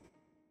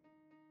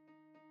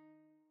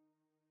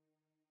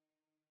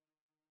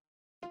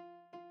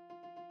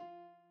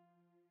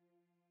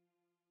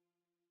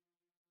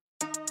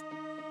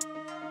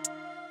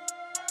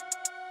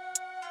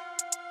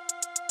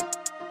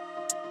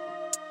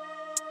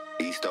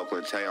East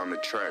Oakland Tay on the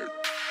track.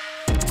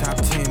 Top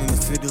 10 in the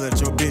city,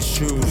 let your bitch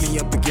choose. Me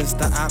up against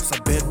the ops, I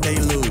bet they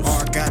lose.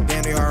 Oh,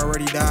 goddamn, they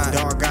already died.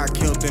 Dog got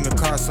killed in the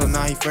car, so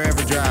now he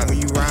forever drive. When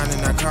you ride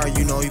in that car,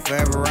 you know he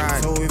forever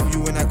ride. So if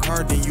you in that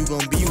car, then you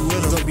gon' be with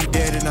him. You gon' be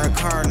dead in that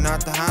car,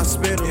 not the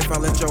hospital. If I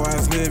let your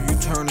ass live, you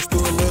turn the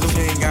stool a little.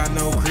 She ain't got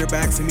no crib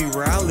asking me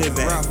where I live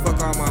at. Where I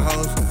fuck all my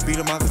hoes, beat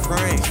them out the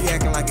frame. She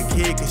acting like a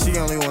kid, cause she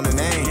only want a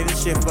name. Yeah,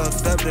 this shit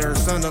fucked up that her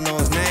son don't know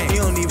his name. He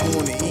don't even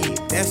wanna eat,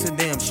 that's a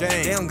damn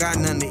shame. They don't got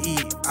nothing to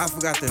eat, I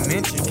forgot to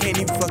mention. Can't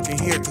even fucking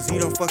hear, cause he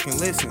don't fucking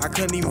listen. I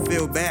couldn't even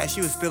feel bad,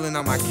 she was spilling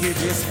on my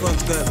kids. Just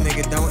fucked up,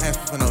 nigga, don't ask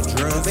for no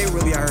drugs. They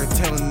really out here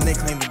telling them they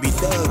claim to be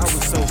thugs. I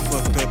was so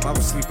fucked up, I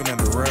was sleeping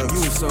under rugs.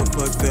 You was so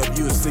fucked up,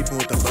 you was sleeping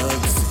with the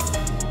bugs.